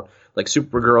this before. Like,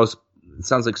 it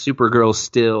sounds like Supergirl's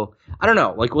still, I don't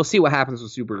know, like, we'll see what happens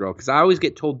with Supergirl, because I always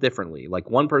get told differently.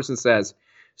 Like, one person says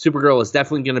Supergirl is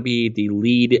definitely going to be the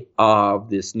lead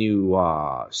of this new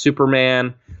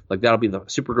Superman. Like, that'll be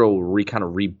Supergirl will kind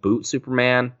of reboot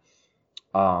Superman.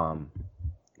 But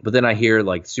then I hear,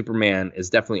 like, Superman is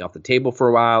definitely off the table for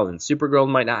a while, and Supergirl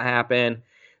might not happen.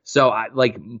 So,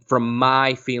 from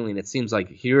my feeling, it seems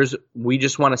like we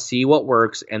just want to see what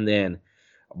works, and then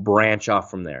branch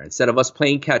off from there. Instead of us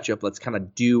playing catch up, let's kind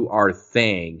of do our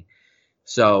thing.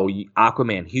 So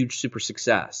Aquaman, huge super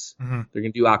success. Mm-hmm. They're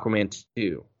going to do Aquaman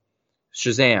 2.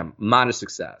 Shazam, modest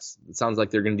success. It sounds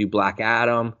like they're going to do Black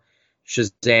Adam.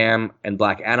 Shazam and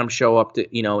Black Adam show up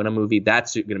to, in a movie.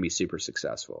 That's going to be super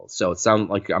successful. So it sounds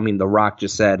like, The Rock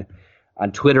just said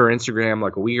on Twitter or Instagram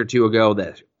like a week or two ago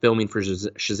that filming for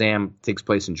Shazam takes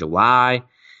place in July.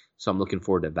 So I'm looking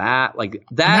forward to that. Like,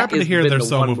 that I'm happy to hear they're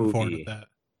so moving forward with that.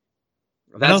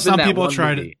 I know some people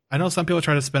try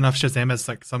to spin off Shazam as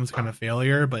like some kind of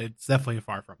failure, but it's definitely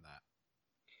far from that.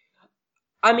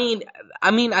 I mean,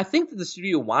 I think that the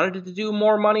studio wanted it to do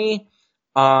more money.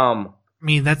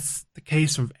 That's the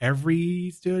case from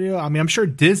every studio. I'm sure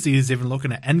Disney's even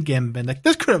looking at Endgame and been like,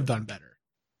 this could have done better.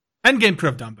 Endgame could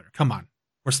have done better. Come on,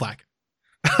 we're slacking.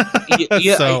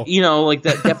 Yeah, so. Like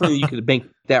that. Definitely, you could make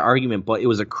that argument, but it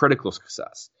was a critical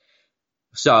success.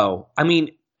 So,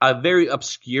 a very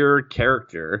obscure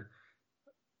character,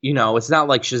 it's not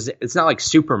like it's not like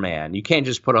Superman. You can't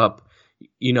just put up,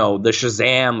 the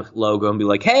Shazam logo and be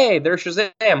like, hey, there's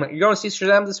Shazam. You're going to see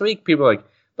Shazam this week? People are like,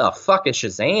 The fuck is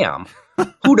Shazam?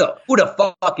 Who the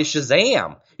fuck is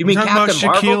Shazam? You mean talking Captain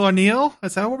about Shaquille Marvel? O'Neal?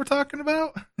 Is that what we're talking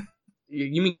about?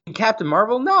 You mean Captain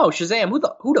Marvel? No, Shazam. Who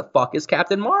the fuck is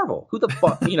Captain Marvel? Who the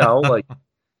fuck, like.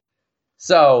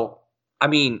 So, I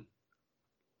mean,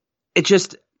 it's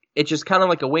just kind of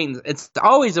like it's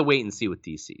always a wait and see with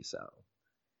DC. So,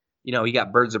 you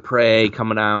got Birds of Prey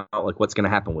coming out. Like, what's going to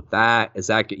happen with that? Is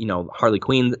that, Harley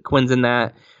Quinn's in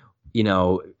that?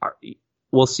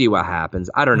 We'll see what happens.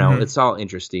 I don't know. Mm-hmm. It's all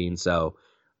interesting. So,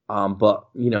 but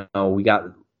we got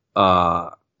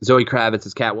Zoe Kravitz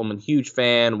as Catwoman. Huge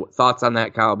fan. Thoughts on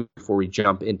that, Kyle? Before we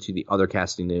jump into the other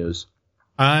casting news.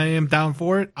 I am down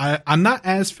for it. I'm not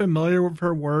as familiar with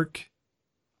her work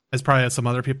as probably as some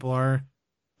other people are,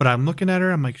 but I'm looking at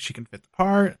her. I'm like, she can fit the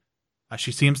part.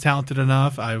 She seems talented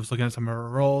enough. I was looking at some of her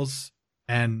roles,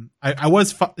 and I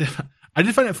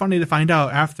did find it funny to find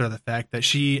out after the fact that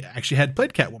she actually had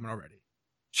played Catwoman already.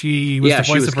 She was the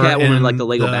voice of her Catwoman in like the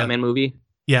Lego Batman movie.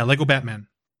 Yeah, Lego Batman.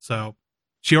 So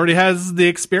she already has the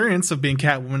experience of being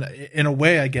Catwoman in a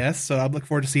way, I guess. So I'm looking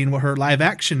forward to seeing what her live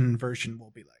action version will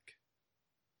be like.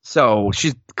 So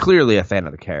she's clearly a fan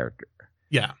of the character.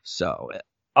 Yeah. So,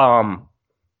 and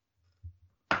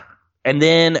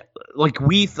then like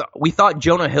we thought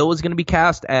Jonah Hill was going to be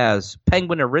cast as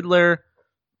Penguin or Riddler,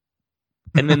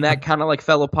 and then that kind of like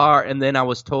fell apart. And then I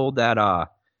was told that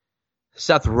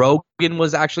Seth Rogen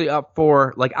was actually up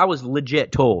for. Like, I was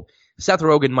legit told Seth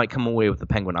Rogen might come away with the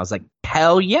Penguin. I was like,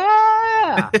 hell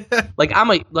yeah!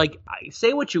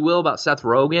 Say what you will about Seth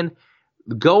Rogen.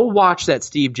 Go watch that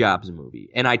Steve Jobs movie.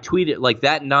 And I tweeted, like,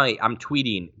 that night, I'm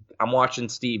watching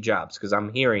Steve Jobs because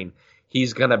I'm hearing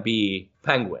he's going to be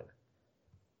Penguin.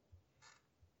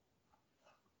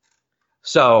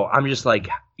 So I'm just like,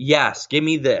 yes, give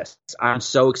me this. I'm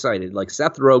so excited. Like,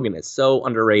 Seth Rogen is so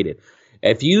underrated.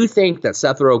 If you think that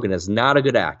Seth Rogen is not a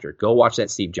good actor, go watch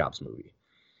that Steve Jobs movie.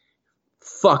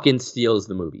 Fucking steals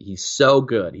the movie. He's so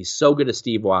good. He's so good as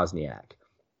Steve Wozniak.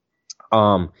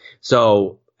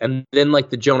 And then,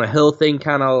 like, the Jonah Hill thing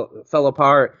kind of fell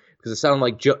apart because it sounded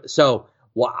like so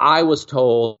what I was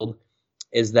told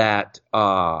is that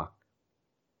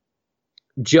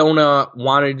Jonah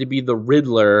wanted to be the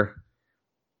Riddler,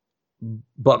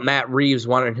 but Matt Reeves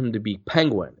wanted him to be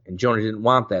Penguin, and Jonah didn't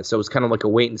want that. So it was kind of like a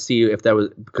wait and see if that was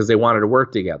because they wanted to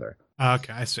work together.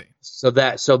 Okay, I see. So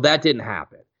that didn't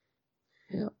happen.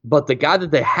 Yeah. But the guy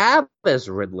that they have as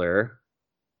Riddler,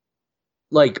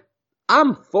 like,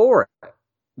 I'm for it.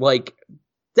 Like,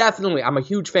 definitely, I'm a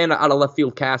huge fan of out of left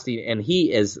field casting, and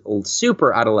he is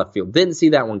super out of left field. Didn't see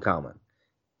that one coming.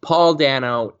 Paul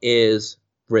Dano is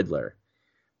Riddler.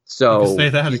 So say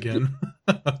that again.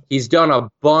 He's done a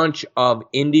bunch of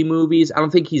indie movies. I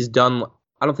don't think he's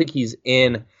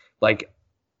in like,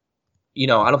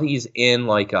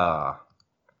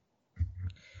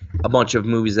 a bunch of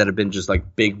movies that have been just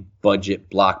like big budget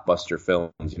blockbuster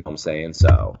films. You know what I'm saying?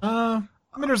 So.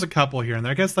 I mean, there's a couple here and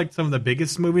there. I guess like some of the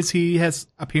biggest movies he has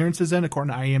appearances in,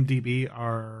 according to IMDb,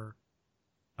 are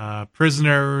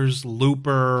Prisoners,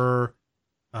 Looper.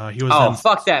 He was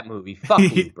fuck that movie. Fuck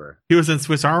Looper. He was in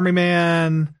Swiss Army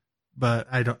Man, but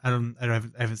I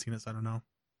haven't seen it, so I don't know.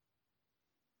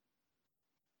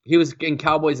 He was in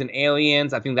Cowboys and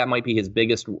Aliens. I think that might be his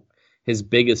biggest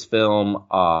film.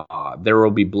 There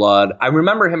Will Be Blood. I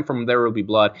remember him from There Will Be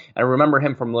Blood. And I remember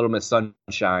him from Little Miss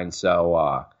Sunshine.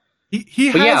 So. He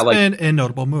has been in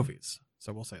notable movies,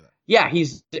 so we'll say that. Yeah,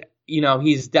 he's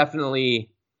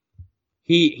definitely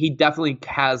he definitely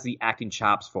has the acting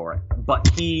chops for it. But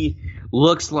he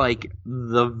looks like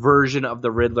the version of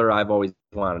the Riddler I've always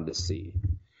wanted to see.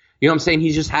 You know what I'm saying?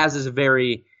 He just has this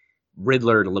very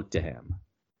Riddler look to him.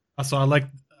 Also, I like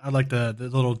the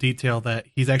little detail that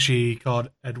he's actually called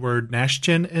Edward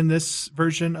Nashchin in this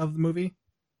version of the movie.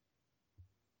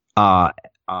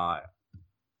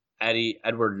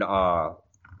 Edward, I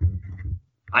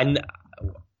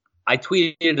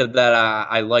tweeted that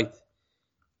I liked,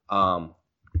 what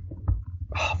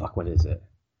is it?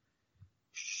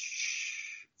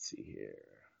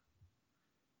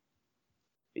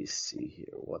 Let's see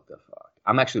here. What the fuck?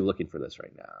 I'm actually looking for this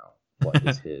right now. What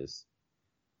is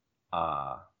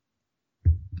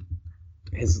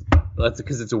that's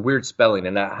because it's a weird spelling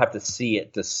and I have to see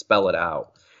it to spell it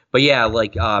out. But yeah,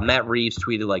 like, Matt Reeves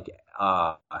tweeted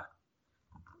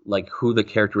like who the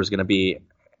character was going to be,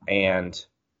 and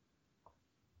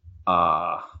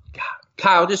God,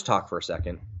 Kyle, just talk for a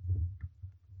second.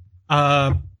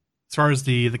 As far as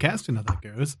the casting of that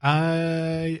goes,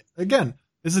 again,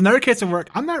 this is another case of work.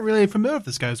 I'm not really familiar with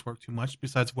this guy's work too much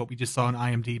besides what we just saw on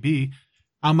IMDb.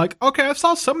 I'm like, okay, I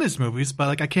saw some of his movies, but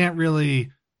like I can't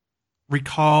really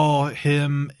recall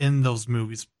him in those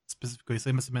movies specifically, so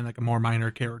he must have been like a more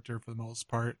minor character for the most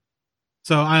part.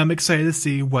 So I'm excited to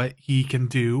see what he can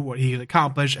do, what he can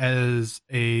accomplish as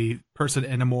a person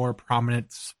in a more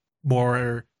prominent,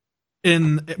 more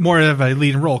of a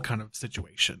lead role kind of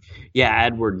situation. Yeah,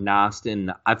 Edward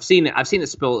Nostin. I've seen it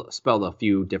spelled a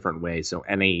few different ways. So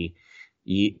Naughton,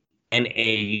 Nashton.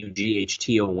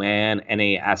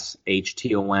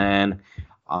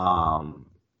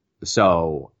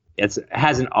 So it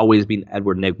hasn't always been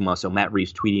Edward Nygma. So Matt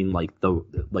Reeves tweeting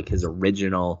like his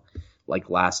original like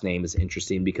last name is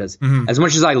interesting because as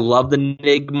much as I love the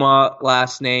Nygma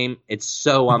last name, it's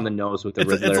so on the nose with the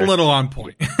Riddler. It's a little on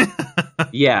point.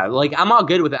 Yeah, like I'm all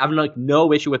good with it. I'm like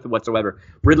no issue with it whatsoever.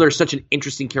 Riddler is such an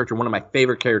interesting character, one of my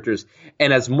favorite characters.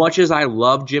 And as much as I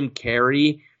love Jim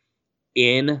Carrey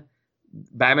in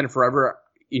Batman Forever,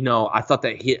 you know, I thought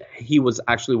that he was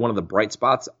actually one of the bright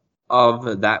spots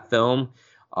of that film.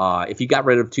 If you got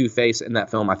rid of Two-Face in that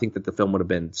film, I think that the film would have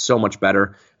been so much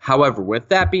better. However, with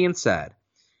that being said,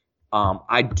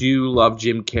 I do love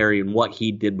Jim Carrey and what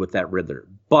he did with that Riddler.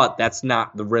 But that's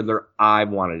not the Riddler I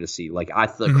wanted to see. Like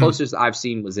the closest I've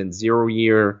seen was in Zero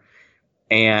Year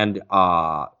and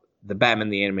the Batman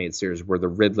the Animated Series, where the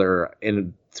Riddler,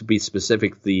 and to be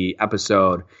specific, the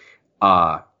episode,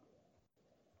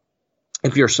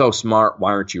 If You're So Smart,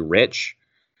 Why Aren't You Rich?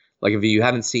 Like, if you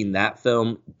haven't seen that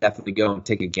film, definitely go and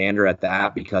take a gander at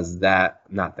that because that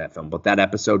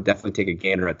episode, definitely take a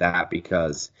gander at that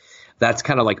because that's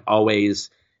kind of like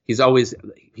always, he's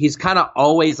kind of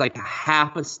always like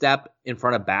half a step in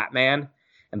front of Batman,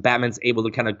 and Batman's able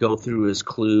to kind of go through his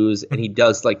clues and he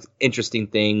does like interesting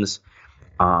things.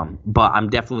 But I'm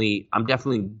definitely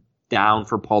down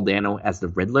for Paul Dano as the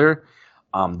Riddler.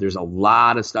 There's a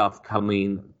lot of stuff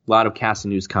coming, a lot of casting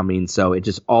news coming, so it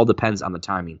just all depends on the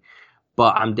timing.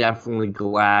 But I'm definitely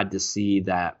glad to see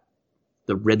that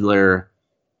the Riddler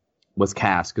was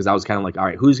cast because I was kind of like, all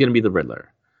right, who's going to be the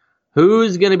Riddler?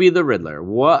 Who's going to be the Riddler?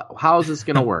 How's this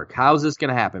going to work? How's this going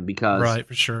to happen? Because right,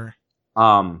 for sure.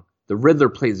 The Riddler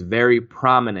plays very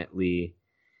prominently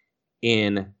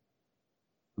in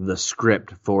the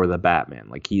script for the Batman.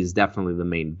 Like, he's definitely the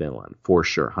main villain for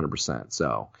sure, 100%.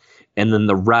 So, and then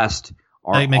the rest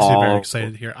are that makes me very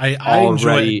excited here. I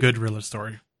enjoy a good Riddler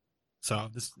story. So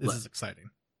this is exciting.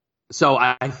 So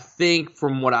I think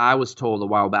from what I was told a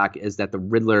while back is that the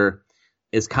Riddler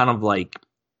is kind of like,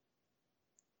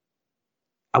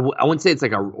 I wouldn't say it's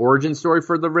like an origin story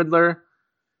for the Riddler,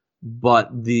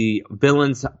 but the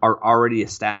villains are already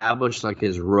established, like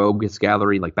his rogues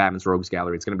gallery, like Batman's rogues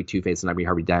gallery. It's going to be Two-Face and that'd be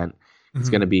Harvey Dent. It's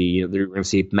going to be, you know, they're going to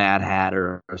see Mad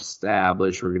Hatter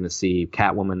established. We're going to see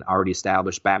Catwoman already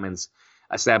established. Batman's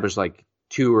established like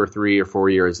 2 or 3 or 4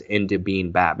 years into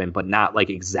being Batman, but not like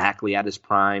exactly at his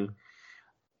prime.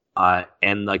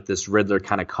 And like this Riddler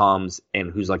kind of comes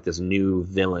and who's like this new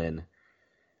villain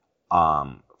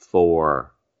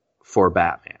for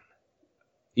Batman.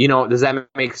 You know, does that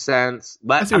make sense?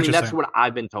 But I mean, that's what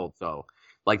I've been told. So,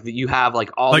 like, you have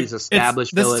like all these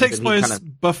established villains. This takes place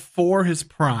before his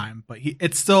prime, but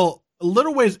it's still a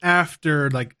little ways after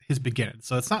like his beginning.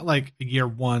 So it's not like a year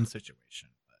one situation,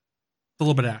 but it's a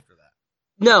little bit after that.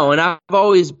 No, and I've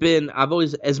always,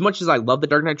 as much as I love the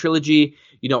Dark Knight trilogy,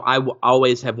 you know, I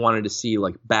always have wanted to see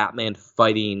like Batman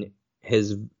fighting,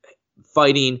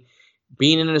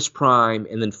 being in his prime,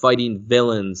 and then fighting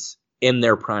villains in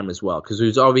their prime as well. Because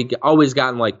we've always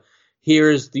gotten like,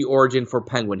 here's the origin for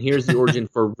Penguin, here's the origin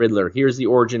for Riddler, here's the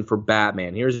origin for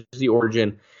Batman, here's the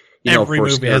origin. Every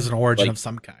movie has an origin of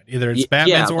some kind. Either it's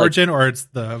Batman's origin or it's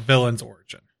the villain's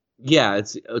origin. Yeah,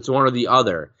 it's one or the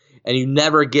other. And you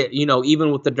never get, you know,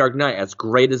 even with the Dark Knight, as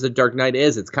great as the Dark Knight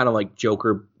is, it's kind of like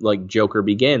Joker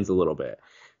Begins a little bit.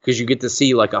 Because you get to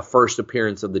see like a first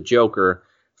appearance of the Joker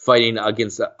fighting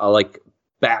against like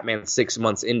Batman 6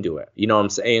 months into it. You know what I'm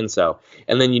saying? So,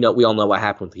 and then, you know, we all know what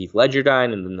happened with Heath Ledger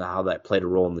dying and then how that played a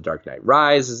role in the Dark Knight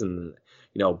Rises. And,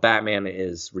 you know, Batman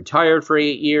is retired for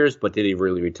 8 years, but did he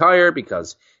really retire?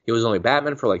 Because he was only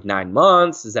Batman for like 9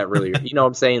 months. Is that really, you know what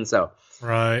I'm saying? So,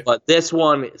 right. But this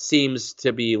one seems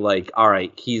to be like, all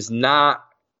right, he's not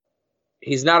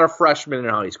a freshman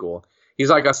in high school. He's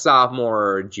like a sophomore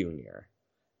or a junior.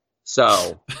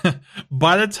 So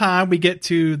by the time we get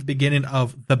to the beginning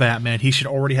of the Batman, he should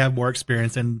already have more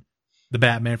experience in the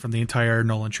Batman from the entire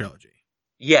Nolan trilogy.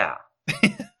 Yeah.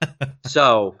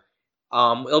 So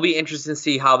it'll be interesting to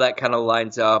see how that kind of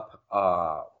lines up.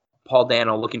 Paul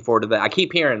Dano, looking forward to that. I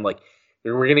keep hearing like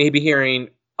we're going to be hearing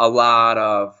a lot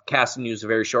of casting news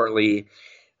very shortly.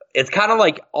 It's kind of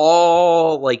like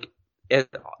all like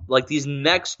these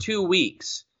next 2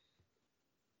 weeks.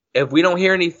 If we don't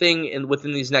hear anything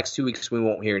within these next 2 weeks, we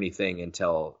won't hear anything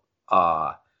until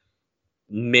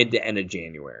mid to end of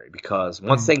January, because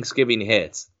once Thanksgiving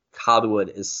hits, Hollywood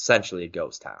is essentially a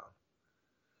ghost town.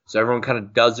 So everyone kind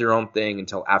of does their own thing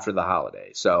until after the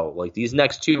holiday. So like these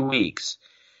next 2 weeks,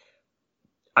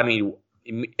 I mean,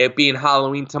 it being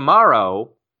Halloween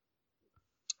tomorrow,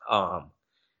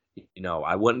 you know,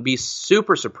 I wouldn't be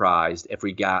super surprised if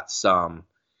we got some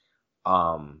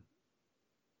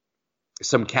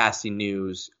casting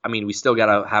news. I mean, we still got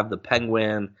to have the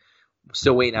Penguin.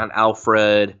 Still waiting on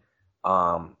Alfred,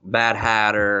 Mad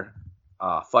Hatter,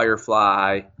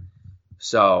 Firefly.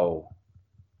 So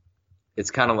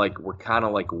it's kind of like we're kind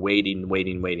of like waiting,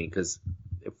 because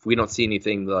if we don't see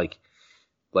anything like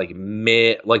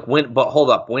mid, like when, but hold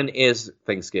up, when is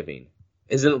Thanksgiving?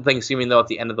 Isn't Thanksgiving though at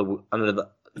the end of the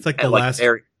it's like the last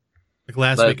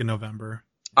week in November.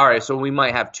 All right, so we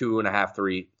might have 3.5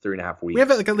 weeks. We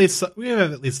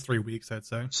have at least 3 weeks, I'd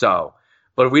say. So,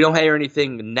 but if we don't hear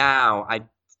anything now, I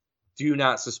do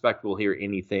not suspect we'll hear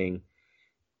anything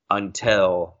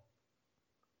until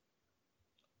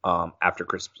after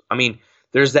Christmas. I mean,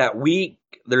 there's that week.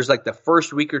 There's like the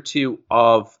first week or two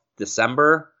of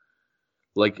December,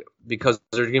 like because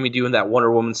they're going to be doing that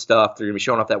Wonder Woman stuff. They're going to be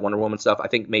showing off that Wonder Woman stuff. I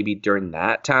think maybe during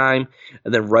that time,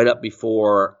 and then right up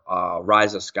before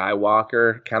Rise of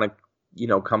Skywalker kind of, you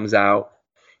know, comes out.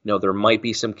 You know, there might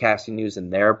be some casting news in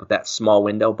there, but that small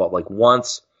window. But like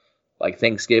once, like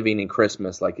Thanksgiving and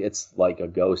Christmas, like it's like a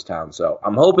ghost town. So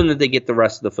I'm hoping that they get the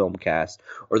rest of the film cast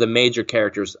or the major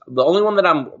characters. The only one that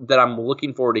I'm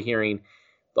looking forward to hearing,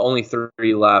 the only 3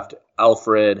 left: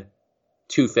 Alfred,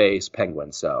 Two-Face,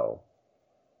 Penguin. So,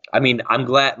 I mean, I'm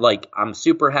glad. Like, I'm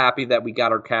super happy that we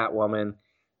got our Catwoman.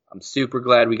 I'm super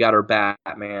glad we got our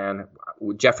Batman.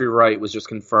 Jeffrey Wright was just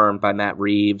confirmed by Matt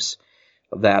Reeves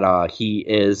that he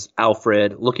is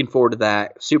Alfred. Looking forward to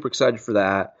that. Super excited for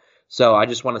that. So I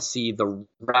just want to see the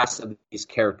rest of these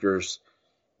characters,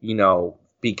 you know,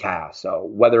 be cast. So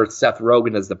whether it's Seth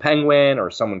Rogen as the Penguin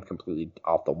or someone completely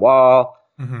off the wall.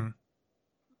 Mm-hmm.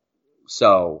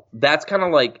 So that's kind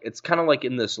of like, it's kind of like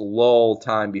in this lull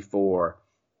time before,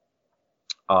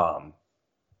 you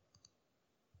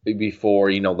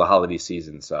know, the holiday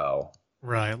season. So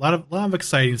right, a lot of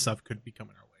exciting stuff could be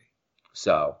coming our way.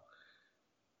 So,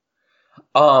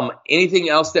 anything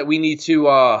else that we need to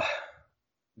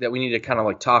kind of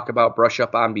like talk about, brush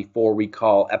up on before we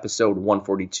call episode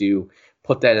 142?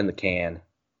 Put that in the can.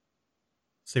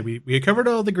 So we covered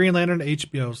all the Green Lantern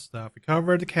HBO stuff. We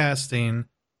covered the casting.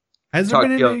 Has there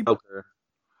been any Joker?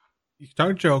 You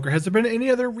talked Joker. Has there been any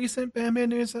other recent Batman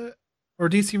news or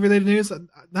DC related news?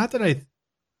 Not that I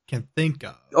can think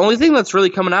of. The only thing that's really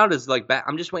coming out is like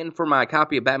I'm just waiting for my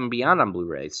copy of Batman Beyond on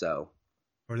Blu-ray. So,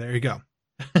 or there you go.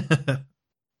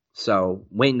 So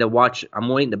waiting to watch. I'm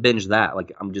waiting to binge that.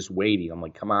 Like I'm just waiting. I'm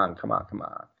like, come on.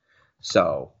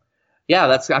 So, yeah,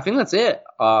 I think that's it.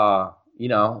 You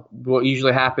know, what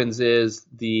usually happens is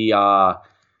the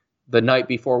night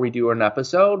before we do an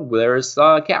episode, there's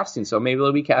casting. So maybe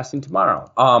there'll be casting tomorrow.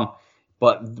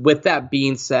 But with that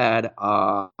being said,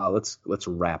 let's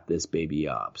wrap this baby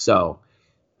up. So,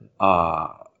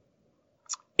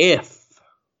 if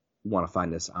you want to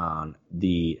find us on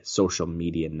the social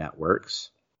media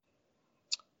networks,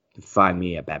 you can find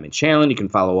me at Batman Chandler. You can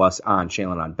follow us on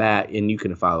Chandler on Bat, and you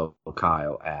can follow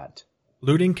Kyle at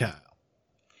Looting Kyle.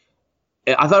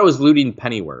 I thought it was Looting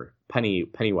Pennywise or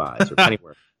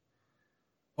Pennyworth.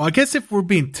 Well, I guess if we're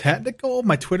being technical,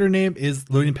 my Twitter name is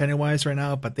Looting Pennywise right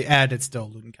now, but the ad, it's still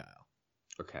Looting Kyle.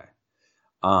 Okay.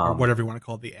 Or whatever you want to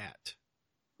call the at.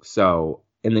 So,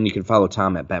 and then you can follow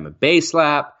Tom at Batman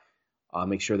Bayslap.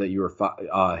 Make sure that you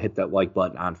hit that like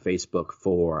button on Facebook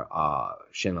for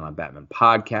Shannon on Batman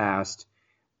podcast.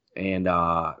 And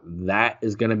that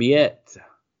is going to be it.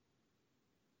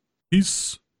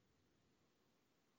 Peace.